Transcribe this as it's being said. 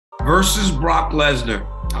versus Brock Lesnar.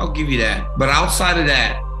 I'll give you that. But outside of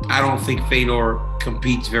that, I don't think Fedor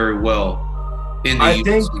competes very well in the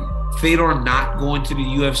UFC. Fedor not going to the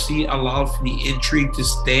UFC allowed for the intrigue to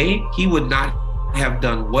stay. He would not have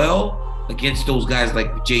done well against those guys like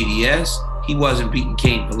JDS. He wasn't beating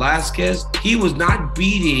Cain Velasquez. He was not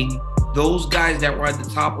beating those guys that were at the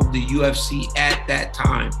top of the UFC at that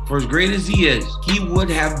time. For as great as he is, he would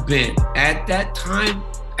have been, at that time,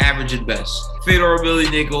 average at best. Fedor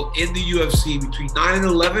Emelianenko in the UFC between 9 and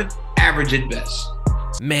 11, average at best.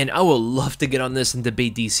 Man, I would love to get on this and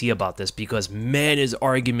debate DC about this because, man, his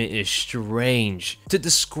argument is strange. To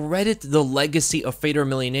discredit the legacy of Fedor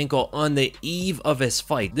Emelianenko on the eve of his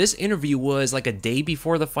fight. This interview was like a day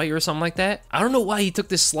before the fight or something like that. I don't know why he took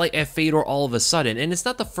this slight at Fedor all of a sudden, and it's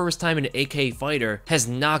not the first time an AK fighter has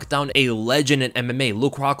knocked down a legend in MMA.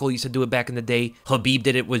 Luke Rockhold used to do it back in the day. Khabib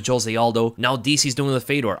did it with Jose Aldo. Now DC's doing it with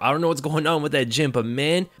Fedor. I don't know what's going on with that gym, but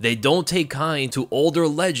man, they don't take kind to older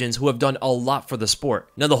legends who have done a lot for the sport.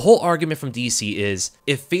 Now, the whole argument from DC is,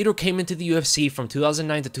 if Fedor came into the UFC from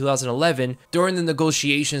 2009 to 2011, during the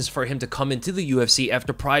negotiations for him to come into the UFC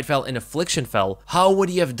after Pride fell and Affliction fell, how would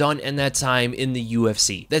he have done in that time in the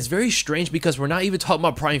UFC? That's very strange because we're not even talking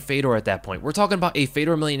about prime Fedor at that point. We're talking about a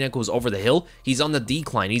Fedor Emelianenko who's over the hill. He's on the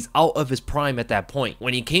decline. He's out of his prime at that point.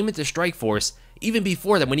 When he came into Strikeforce, even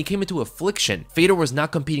before that, when he came into Affliction, Fedor was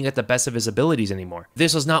not competing at the best of his abilities anymore.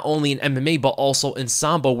 This was not only in MMA, but also in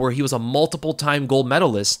Sambo, where he was a multiple-time gold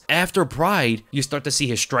medalist. After Pride, you start to see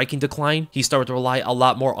his striking decline. He started to rely a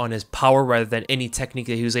lot more on his power rather than any technique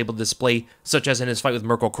that he was able to display, such as in his fight with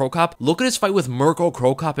Mirko Cro Cop. Look at his fight with Mirko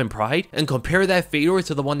Cro Cop in Pride, and compare that Fedor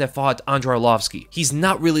to the one that fought Andrei Arlovski. He's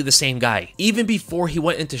not really the same guy. Even before he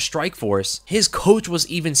went into Strikeforce, his coach was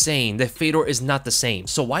even saying that Fedor is not the same.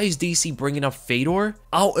 So why is DC bringing up Fedor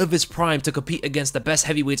out of his prime to compete against the best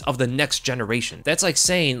heavyweights of the next generation? That's like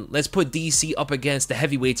saying, let's put DC up against the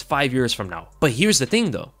heavyweights 5 years from now. But here's the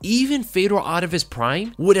thing though, even Fedor out of his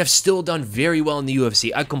prime would have still done very well in the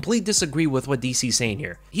UFC. I completely disagree with what DC's saying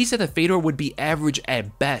here. He said that Fedor would be average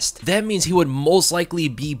at best. That means he would most likely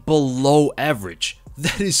be below average.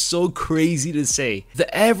 That is so crazy to say.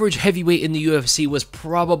 The average heavyweight in the UFC was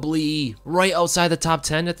probably right outside the top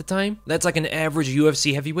 10 at the time. That's like an average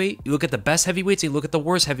UFC heavyweight. You look at the best heavyweights, you look at the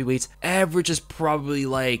worst heavyweights, average is probably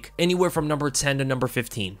like anywhere from number 10 to number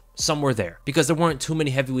 15. Somewhere there. Because there weren't too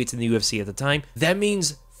many heavyweights in the UFC at the time. That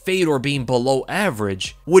means Fedor being below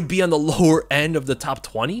average would be on the lower end of the top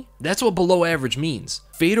 20? That's what below average means.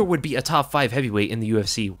 Fedor would be a top 5 heavyweight in the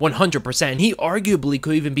UFC, 100%, and he arguably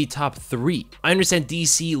could even be top 3. I understand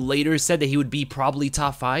DC later said that he would be probably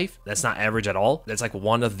top 5. That's not average at all. That's like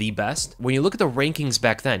one of the best. When you look at the rankings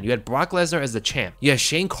back then, you had Brock Lesnar as the champ. You had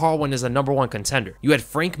Shane Carwin as the #1 contender. You had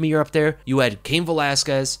Frank Mir up there. You had Cain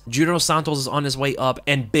Velasquez. Junior Santos is on his way up,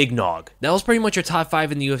 and Big Nog. That was pretty much your top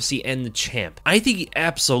 5 in the UFC and the champ. I think he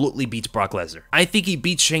absolutely beats Brock Lesnar. I think he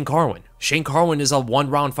beats Shane Carwin. Shane Carwin is a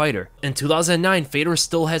one-round fighter. In 2009, Fedor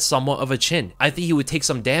still had somewhat of a chin. I think he would take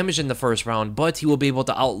some damage in the first round, but he will be able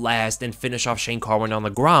to outlast and finish off Shane Carwin on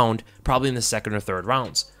the ground, probably in the second or third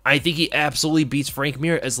rounds. I think he absolutely beats Frank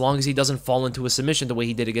Mir as long as he doesn't fall into a submission the way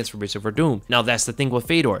he did against Fabricio Verdum. Now that's the thing with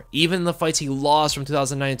Fedor. Even in the fights he lost from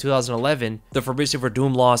 2009 and 2011, the Fabricio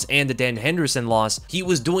Verdum loss and the Dan Henderson loss, he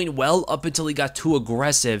was doing well up until he got too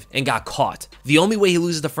aggressive and got caught. The only way he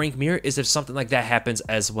loses to Frank Mir is if something like that happens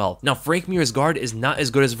as well. Now Frank Mir's guard is not as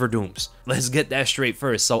good as Verdum's. Let's get that straight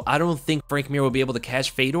first. So I don't think Frank Mir will be able to catch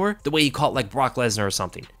Fedor the way he caught like Brock Lesnar or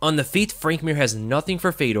something. On the feet, Frank Mir has nothing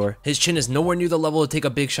for Fedor. His chin is nowhere near the level to take a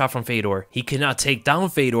big shot from Fedor. He cannot take down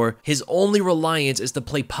Fedor. His only reliance is to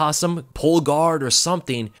play possum, pull guard or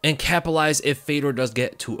something, and capitalize if Fedor does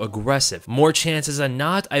get too aggressive. More chances than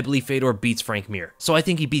not, I believe Fedor beats Frank Mir. So I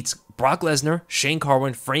think he beats Brock Lesnar, Shane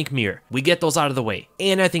Carwin, Frank Mir. We get those out of the way.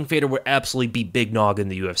 And I think Fedor would absolutely beat Big Nog in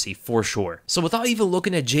the UFC for sure. So without even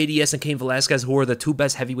looking at JDS and Cain Velasquez, who were the 2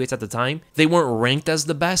 best heavyweights at the time, they weren't ranked as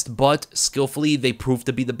the best, but skillfully they proved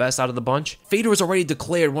to be the best out of the bunch. Fedor was already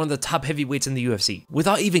declared one of the top heavyweights in the UFC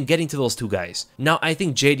without even getting to those 2 guys. Now I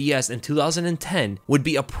think JDS in 2010 would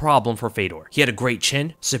be a problem for Fedor. He had a great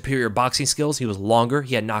chin, superior boxing skills, he was longer,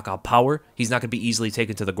 he had knockout power, he's not going to be easily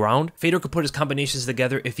taken to the ground. Fedor could put his combinations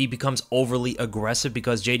together if he becomes overly aggressive,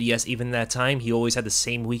 because JDS, even that time, he always had the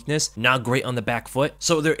same weakness, not great on the back foot.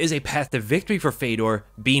 So there is a path to victory for Fedor,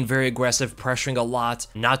 being very aggressive, pressuring a lot,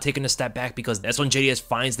 not taking a step back, because that's when JDS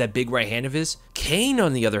finds that big right hand of his. Cain,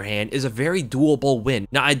 on the other hand, is a very doable win.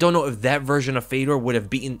 Now, I don't know if that version of Fedor would have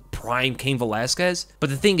beaten prime Cain Velasquez. But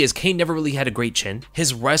the thing is, Cain never really had a great chin.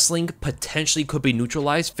 His wrestling potentially could be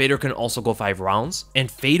neutralized. Fedor can also go 5 rounds.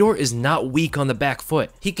 And Fedor is not weak on the back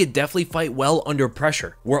foot. He could definitely fight well under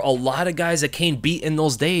pressure, where a lot of guys that Cain beat in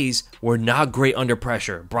those days were not great under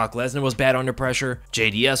pressure. Brock Lesnar was bad under pressure.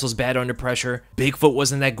 JDS was bad under pressure. Bigfoot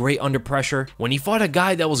wasn't that great under pressure. When he fought a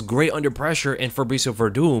guy that was great under pressure in Fabricio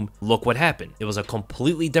Verdum, look what happened. It was a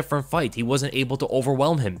completely different fight. He wasn't able to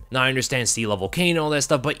overwhelm him. Now I understand C-level Cain and all that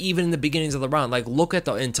stuff, but even in the beginnings of the round, like look at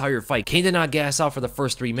the entire fight. Cain did not gas out for the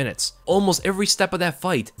first 3 minutes. Almost every step of that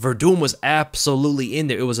fight, Verdum was absolutely in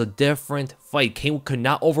there. It was a different fight. Cain could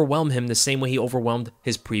not overwhelm him the same way he overwhelmed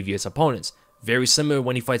his previous opponents. Very similar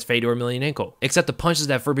when he fights Fedor Emelianenko. Except the punches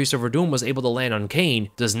that Fabricio Verdum was able to land on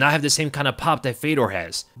Cain does not have the same kind of pop that Fedor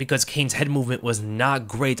has. Because Cain's head movement was not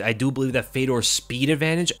great, I do believe that Fedor's speed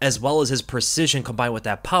advantage, as well as his precision combined with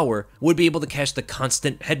that power, would be able to catch the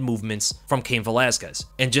constant head movements from Cain Velasquez.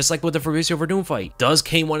 And just like with the Fabricio Verdum fight, does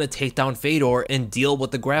Cain want to take down Fedor and deal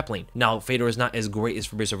with the grappling? Now, Fedor is not as great as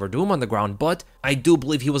Fabricio Verdum on the ground, but I do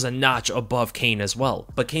believe he was a notch above Cain as well.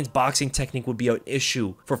 But Cain's boxing technique would be an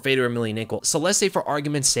issue for Fedor Emelianenko. So let's say for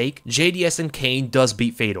argument's sake, JDS and Cain does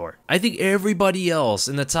beat Fedor. I think everybody else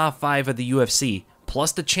in the top 5 of the UFC,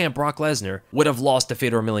 plus the champ Brock Lesnar, would have lost to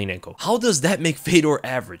Fedor Emelianenko. How does that make Fedor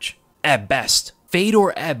average? At best.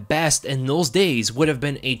 Fedor at best in those days would have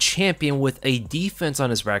been a champion with a defense on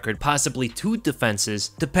his record, possibly 2 defenses,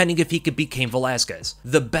 depending if he could beat Cain Velasquez.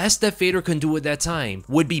 The best that Fedor can do at that time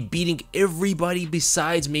would be beating everybody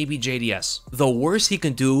besides maybe JDS. The worst he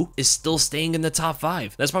can do is still staying in the top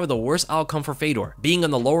 5. That's probably the worst outcome for Fedor, being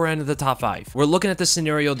on the lower end of the top 5. We're looking at the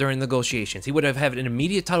scenario during negotiations. He would have had an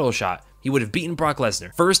immediate title shot. He would have beaten Brock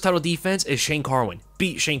Lesnar. First title defense is Shane Carwin.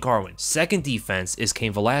 Beat Shane Carwin. Second defense is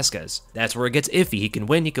Cain Velasquez. That's where it gets iffy. He can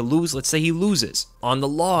win, he can lose. Let's say he loses. On the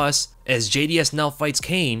loss, as JDS now fights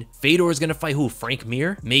Cain, Fedor is going to fight who? Frank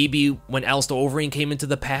Mir? Maybe when Alistair Overeem came into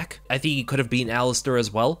the pack. I think he could have beaten Alistair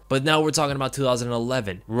as well. But now we're talking about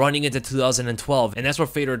 2011, running into 2012, and that's where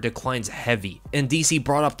Fedor declines heavy. And DC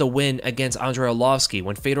brought up the win against Andrei Arlovski.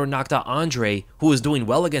 When Fedor knocked out Andre, who was doing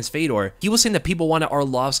well against Fedor, he was saying that people wanted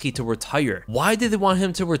Arlovski to retire. Why did they want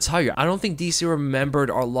him to retire? I don't think DC remembered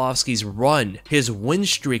Arlovski's run, his win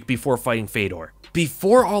streak before fighting Fedor.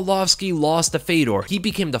 Before Arlovski lost to Fedor, he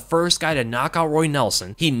became the first guy to knock out Roy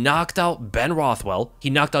Nelson. He knocked out Ben Rothwell. He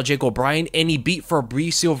knocked out Jake O'Brien, and he beat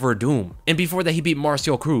Fabricio Verdum. And before that, he beat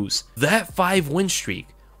Marcio Cruz. That 5-win streak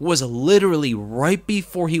was literally right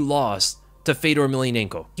before he lost to Fedor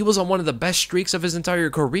Emelianenko. He was on one of the best streaks of his entire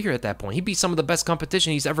career at that point. He beat some of the best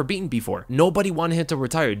competition he's ever beaten before. Nobody wanted him to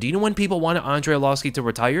retire. Do you know when people wanted Andrei Arlovski to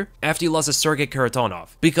retire? After he lost to Sergey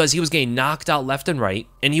Karatonov. Because he was getting knocked out left and right,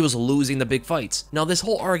 and he was losing the big fights. Now, this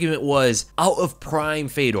whole argument was out of prime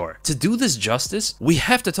Fedor. To do this justice, we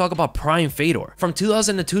have to talk about prime Fedor. From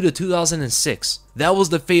 2002 to 2006, that was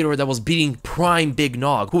the Fedor that was beating prime Big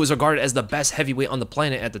Nog, who was regarded as the best heavyweight on the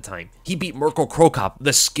planet at the time. He beat Mirko Krokop,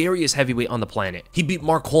 the scariest heavyweight on the planet. He beat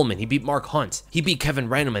Mark Holman. He beat Mark Hunt. He beat Kevin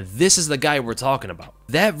Randleman. This is the guy we're talking about.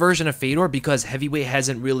 That version of Fedor, because heavyweight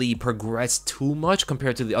hasn't really progressed too much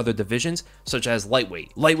compared to the other divisions, such as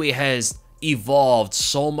lightweight. Lightweight has evolved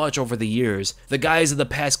so much over the years. The guys of the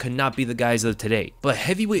past could not be the guys of today. But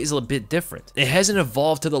heavyweight is a bit different. It hasn't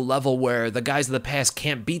evolved to the level where the guys of the past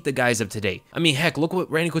can't beat the guys of today. I mean, heck, look what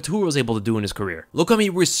Randy Couture was able to do in his career. Look how many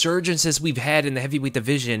resurgences we've had in the heavyweight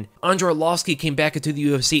division. Andrei Arlovski came back into the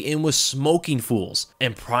UFC and was smoking fools.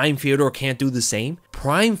 And prime Fedor can't do the same?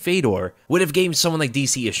 Prime Fedor would have given someone like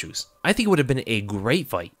DC issues. I think it would have been a great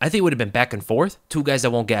fight. I think it would have been back and forth. 2 guys that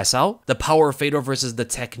won't gas out. The power of Fedor versus the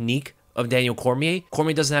technique of Daniel Cormier.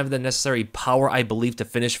 Cormier doesn't have the necessary power, I believe, to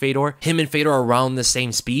finish Fedor. Him and Fedor are around the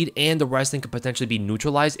same speed, and the wrestling could potentially be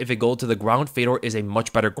neutralized if it goes to the ground. Fedor is a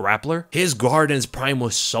much better grappler. His guard in his prime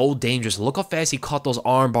was so dangerous. Look how fast he caught those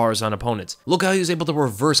arm bars on opponents. Look how he was able to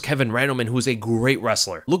reverse Kevin Randleman, who's a great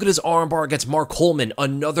wrestler. Look at his arm bar against Mark Holman,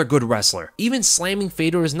 another good wrestler. Even slamming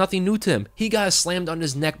Fedor is nothing new to him. He got slammed on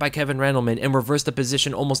his neck by Kevin Randleman and reversed the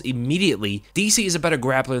position almost immediately. DC is a better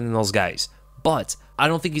grappler than those guys. But I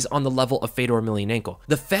don't think he's on the level of Fedor Emelianenko.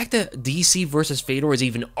 The fact that DC versus Fedor is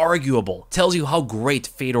even arguable tells you how great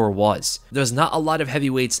Fedor was. There's not a lot of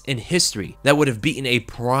heavyweights in history that would have beaten a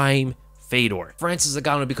prime Fedor. Francis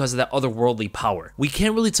Ngannou because of that otherworldly power. We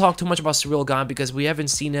can't really talk too much about Ciryl Gane because we haven't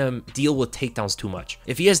seen him deal with takedowns too much.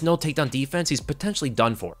 If he has no takedown defense, he's potentially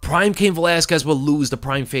done for. Prime Cain Velasquez will lose to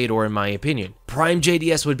prime Fedor in my opinion. Prime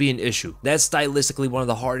JDS would be an issue. That's stylistically one of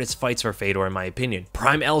the hardest fights for Fedor in my opinion.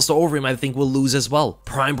 Prime Alistair Overeem I think will lose as well.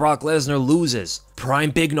 Prime Brock Lesnar loses.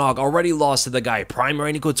 Prime Big Nog already lost to the guy. Prime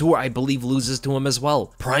Randy Couture, I believe, loses to him as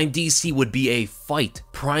well. Prime DC would be a fight.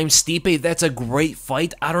 Prime Stipe, that's a great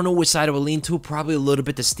fight. I don't know which side I would lean to, probably a little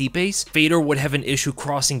bit to Stipe's. Fedor would have an issue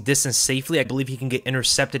crossing distance safely. I believe he can get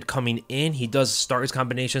intercepted coming in. He does start his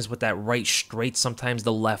combinations with that right straight, sometimes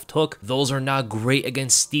the left hook. Those are not great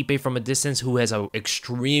against Stipe from a distance, who has an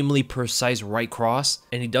extremely precise right cross,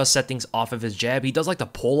 and he does set things off of his jab. He does like to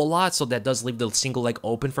pull a lot, so that does leave the single leg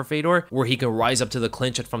open for Fedor, where he can rise up to the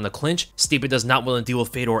clinch, and from the clinch, Stipe does not want to deal with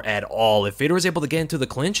Fedor at all. If Fedor is able to get into the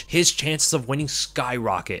clinch, his chances of winning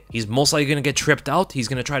skyrocket. He's most likely going to get tripped out. He's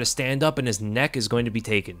going to try to stand up, and his neck is going to be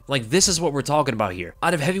taken. Like, this is what we're talking about here.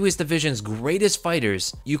 Out of heavyweights division's greatest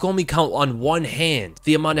fighters, you can only count on one hand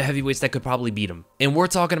the amount of heavyweights that could probably beat him. And we're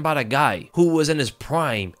talking about a guy who was in his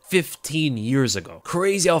prime 15 years ago.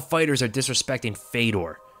 Crazy how fighters are disrespecting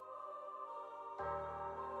Fedor.